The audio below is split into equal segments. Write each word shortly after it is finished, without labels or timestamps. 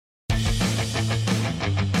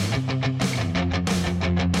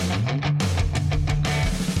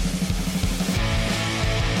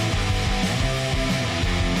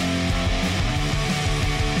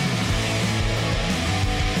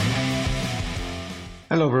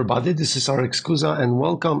Hello, everybody. This is Alex Kuza, and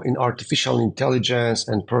welcome in Artificial Intelligence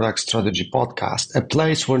and Product Strategy Podcast, a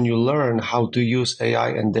place where you learn how to use AI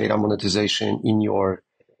and data monetization in your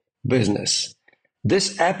business.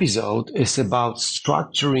 This episode is about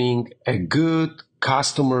structuring a good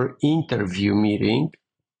customer interview meeting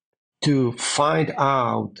to find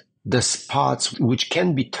out the spots which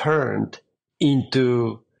can be turned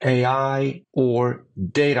into AI or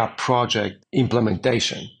data project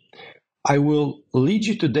implementation. I will lead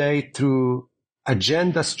you today through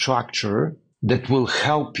agenda structure that will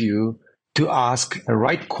help you to ask the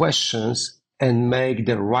right questions and make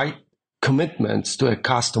the right commitments to a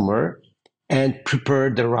customer and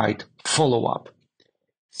prepare the right follow-up.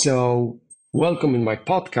 So welcome in my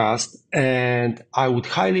podcast, and I would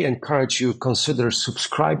highly encourage you consider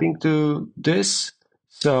subscribing to this.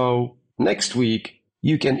 So next week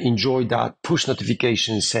you can enjoy that push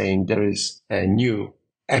notification saying there is a new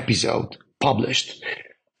episode published.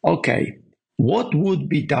 Okay, what would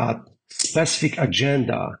be that specific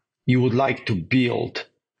agenda you would like to build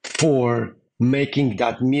for making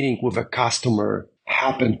that meeting with a customer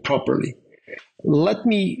happen properly? Let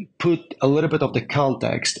me put a little bit of the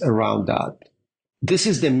context around that. This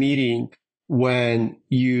is the meeting when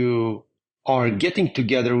you are getting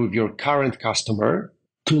together with your current customer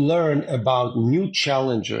to learn about new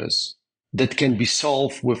challenges that can be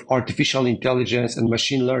solved with artificial intelligence and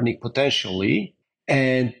machine learning potentially.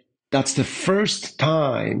 And that's the first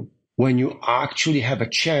time when you actually have a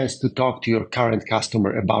chance to talk to your current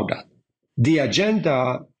customer about that. The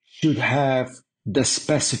agenda should have the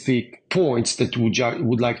specific points that we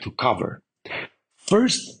would like to cover.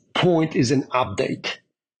 First point is an update.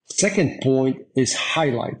 Second point is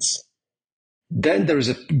highlights. Then there is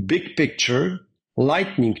a big picture,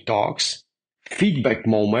 lightning talks, feedback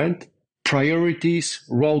moment, priorities,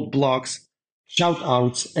 roadblocks, shout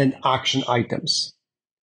outs, and action items.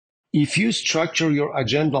 If you structure your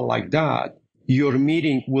agenda like that, your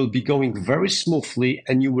meeting will be going very smoothly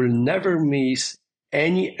and you will never miss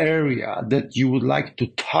any area that you would like to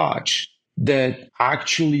touch that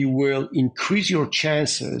actually will increase your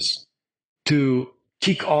chances to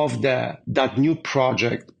kick off that new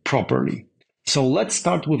project properly. So let's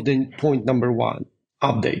start with the point number one,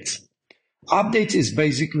 updates. Updates is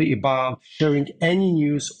basically about sharing any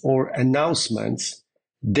news or announcements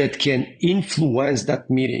that can influence that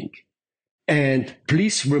meeting. And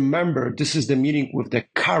please remember, this is the meeting with the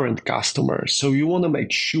current customer. So you want to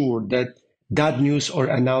make sure that that news or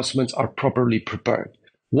announcements are properly prepared.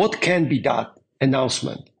 What can be that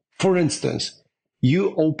announcement? For instance,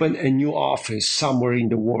 you open a new office somewhere in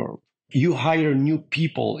the world. You hire new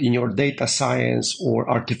people in your data science or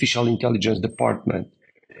artificial intelligence department.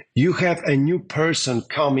 You have a new person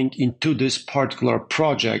coming into this particular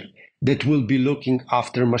project that will be looking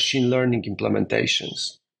after machine learning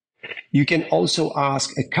implementations. You can also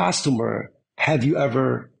ask a customer, have you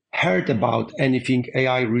ever heard about anything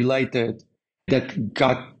AI related that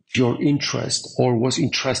got your interest or was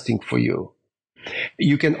interesting for you?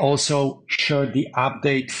 You can also share the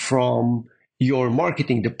update from your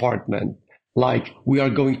marketing department, like we are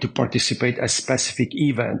going to participate in a specific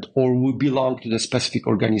event or we belong to the specific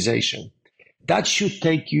organization. That should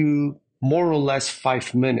take you more or less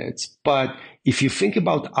 5 minutes. But if you think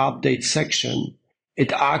about update section,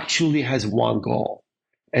 it actually has one goal.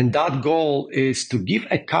 And that goal is to give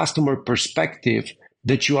a customer perspective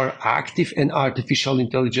that you are active in artificial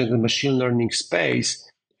intelligence and machine learning space,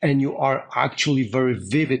 and you are actually very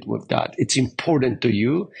vivid with that. It's important to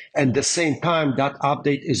you. And at the same time, that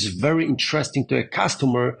update is very interesting to a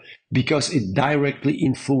customer because it directly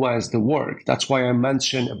influences the work. That's why I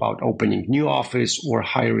mentioned about opening new office or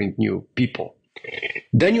hiring new people.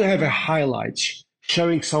 Then you have a highlight,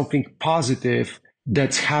 sharing something positive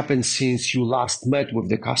that's happened since you last met with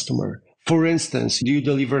the customer. For instance, you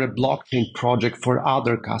deliver a blockchain project for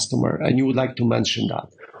other customer and you would like to mention that.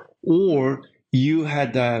 Or you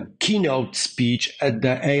had a keynote speech at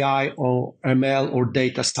the AI or ML or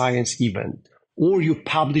data science event. Or you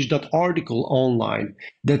published that article online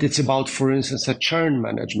that it's about, for instance, a churn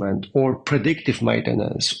management or predictive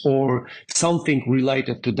maintenance or something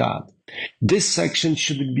related to that. This section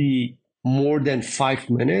should be more than 5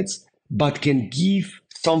 minutes, but can give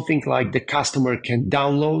something like the customer can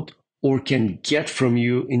download or can get from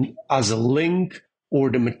you as a link or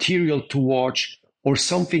the material to watch or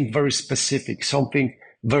something very specific, something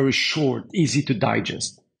very short, easy to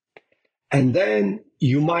digest. And then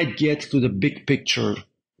you might get to the big picture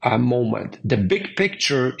moment. The big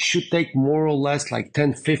picture should take more or less like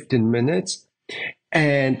 10, 15 minutes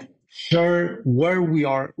and share where we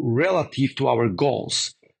are relative to our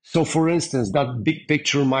goals. So for instance, that big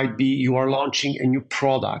picture might be you are launching a new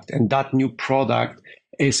product, and that new product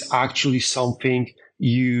is actually something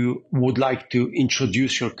you would like to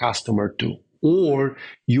introduce your customer to. Or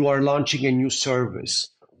you are launching a new service,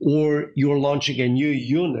 or you're launching a new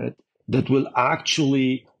unit that will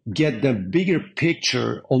actually get the bigger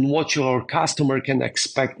picture on what your customer can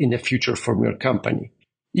expect in the future from your company.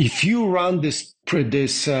 If you run this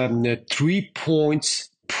 3 points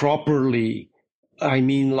properly, I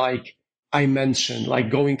mean, like I mentioned,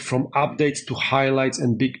 like going from updates to highlights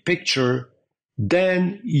and big picture,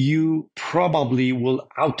 then you probably will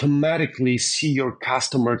automatically see your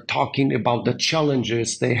customer talking about the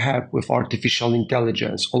challenges they have with artificial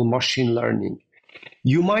intelligence or machine learning.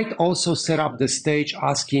 You might also set up the stage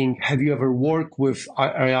asking, have you ever worked with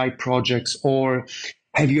AI projects, or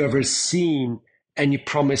have you ever seen any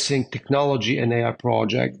promising technology and AI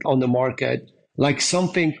project on the market? Like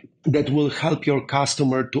something that will help your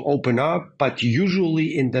customer to open up. But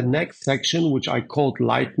usually in the next section, which I called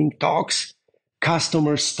lightning talks,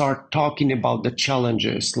 customers start talking about the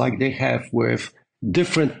challenges like they have with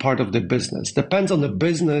different part of the business. Depends on the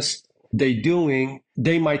business they're doing,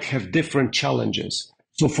 they might have different challenges.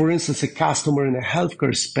 So for instance, a customer in a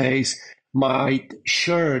healthcare space might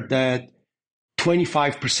share that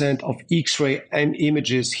 25% of X-ray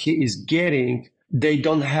images he is getting, they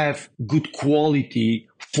don't have good quality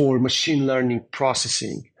for machine learning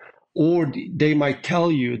processing. Or they might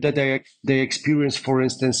tell you that they experience, for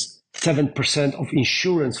instance, 7% of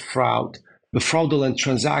insurance fraud, the fraudulent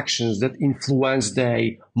transactions that influence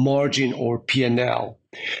their margin or P&L.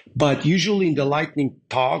 But usually in the lightning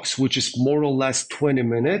talks, which is more or less 20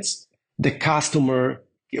 minutes, the customer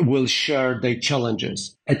will share their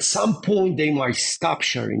challenges. At some point, they might stop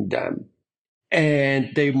sharing them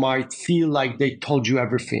and they might feel like they told you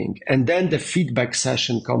everything. And then the feedback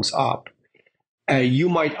session comes up. You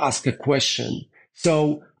might ask a question.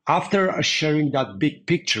 So after sharing that big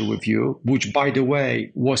picture with you, which by the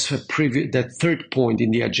way was the third point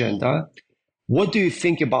in the agenda, what do you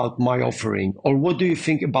think about my offering? Or what do you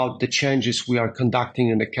think about the changes we are conducting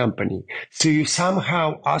in the company? So you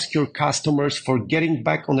somehow ask your customers for getting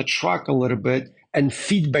back on the track a little bit and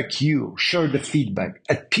feedback you, share the feedback.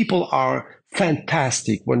 And people are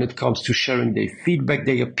fantastic when it comes to sharing their feedback,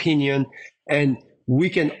 their opinion, and we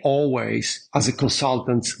can always, as a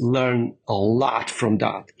consultant, learn a lot from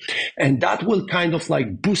that. And that will kind of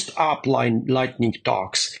like boost up lightning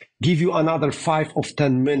talks, give you another 5 or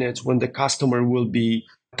 10 minutes when the customer will be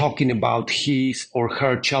talking about his or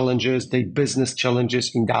her challenges, their business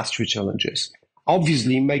challenges, industry challenges.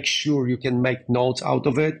 Obviously, make sure you can make notes out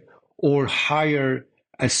of it or hire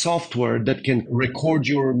a software that can record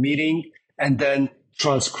your meeting and then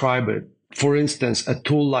transcribe it. For instance, a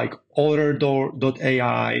tool like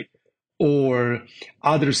Otterdoor.ai or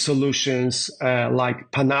other solutions like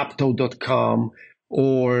Panapto.com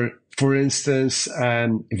or, for instance,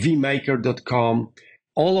 vmaker.com,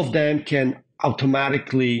 all of them can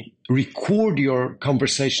automatically record your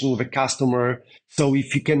conversation with a customer. So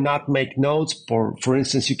if you cannot make notes, for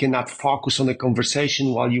instance, you cannot focus on the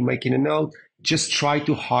conversation while you're making a note, just try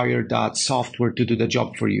to hire that software to do the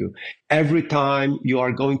job for you. Every time you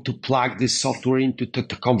are going to plug this software into the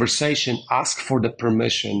conversation, ask for the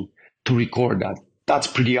permission to record that. That's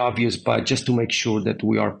pretty obvious, but just to make sure that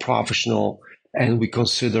we are professional and we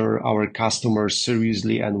consider our customers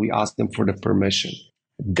seriously and we ask them for the permission.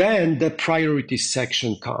 Then the priority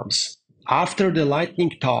section comes. After the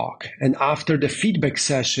lightning talk and after the feedback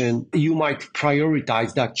session, you might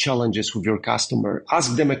prioritize that challenges with your customer.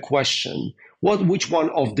 Ask them a question. Which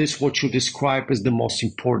one of this, what you describe, is the most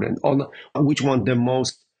important? On which one the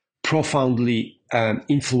most profoundly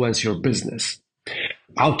influence your business?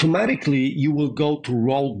 Automatically, you will go to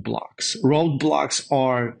roadblocks. Roadblocks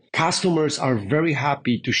are customers are very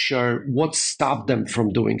happy to share what stopped them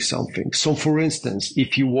from doing something. So for instance,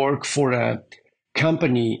 if you work for a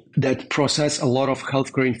company that process a lot of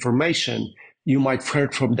healthcare information, you might have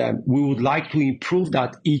heard from them, we would like to improve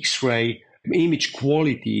that X-ray image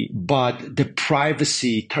quality, but the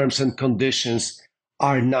privacy terms and conditions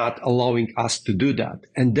are not allowing us to do that.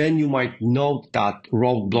 And then you might note that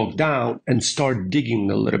roadblock down and start digging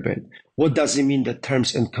a little bit. What does it mean that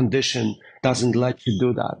terms and condition doesn't let you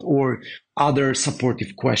do that? Or other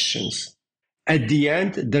supportive questions. At the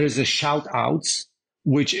end, there is a shout outs,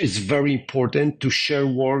 which is very important to share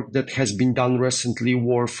work that has been done recently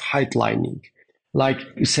worth highlighting. Like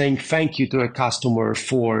saying thank you to a customer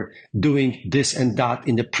for doing this and that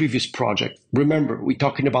in the previous project. Remember, we're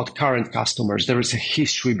talking about current customers. There is a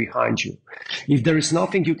history behind you. If there is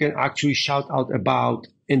nothing you can actually shout out about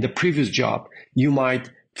in the previous job, you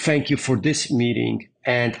might thank you for this meeting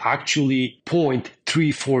and actually point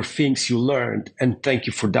 3, 4 things you learned and thank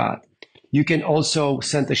you for that. You can also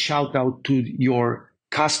send a shout out to your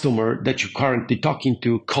customer that you're currently talking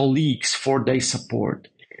to, colleagues for their support.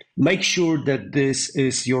 Make sure that this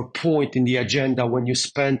is your point in the agenda when you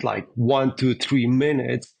spend like 1 to 3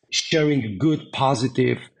 minutes sharing good,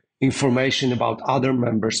 positive information about other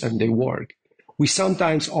members and their work. We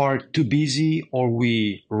sometimes are too busy or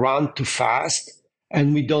we run too fast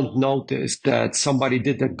and we don't notice that somebody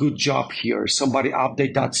did a good job here, somebody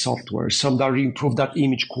update that software, somebody improved that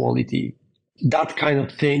image quality. That kind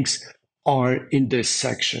of things are in this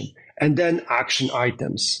section. And then action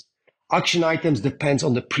items. Action items depends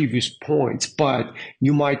on the previous points, but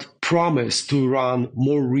you might promise to run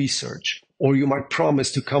more research, or you might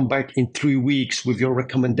promise to come back in 3 weeks with your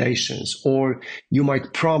recommendations, or you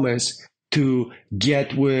might promise to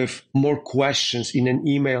get with more questions in an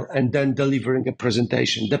email and then delivering a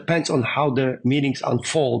presentation. Depends on how the meetings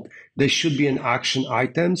unfold. There should be an action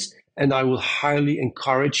items, and I will highly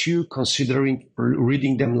encourage you considering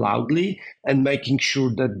reading them loudly and making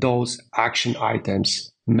sure that those action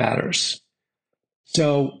items matters.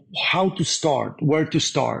 So how to start? Where to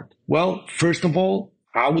start? Well, first of all,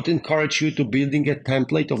 I would encourage you to building a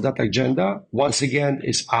template of that agenda. Once again,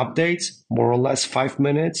 is updates, more or less 5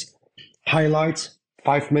 minutes, highlights,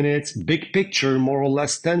 5 minutes, big picture, more or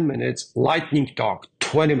less 10 minutes, lightning talk,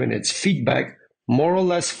 20 minutes, feedback, more or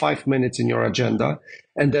less 5 minutes in your agenda,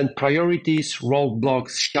 and then priorities,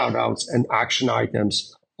 roadblocks, shoutouts, and action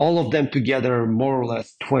items, all of them together, more or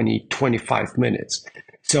less 20, 25 minutes.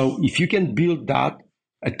 So if you can build that,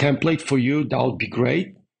 a template for you, that would be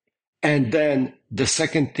great. And then the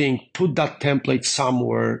second thing, put that template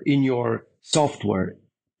somewhere in your software,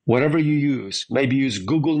 whatever you use. Maybe use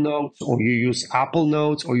Google Notes or you use Apple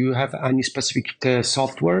Notes or you have any specific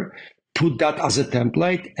software. Put that as a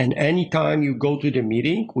template. And anytime you go to the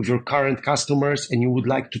meeting with your current customers and you would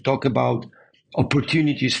like to talk about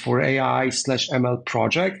opportunities for AI/ML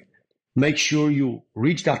project, make sure you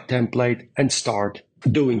reach that template and start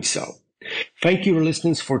doing so. Thank you,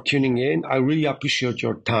 listeners, for tuning in. I really appreciate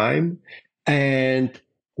your time. And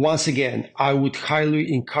once again, I would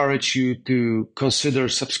highly encourage you to consider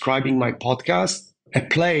subscribing my podcast, a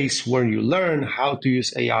place where you learn how to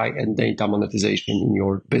use AI and data monetization in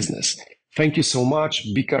your business. Thank you so much.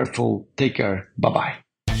 Be careful. Take care. Bye-bye.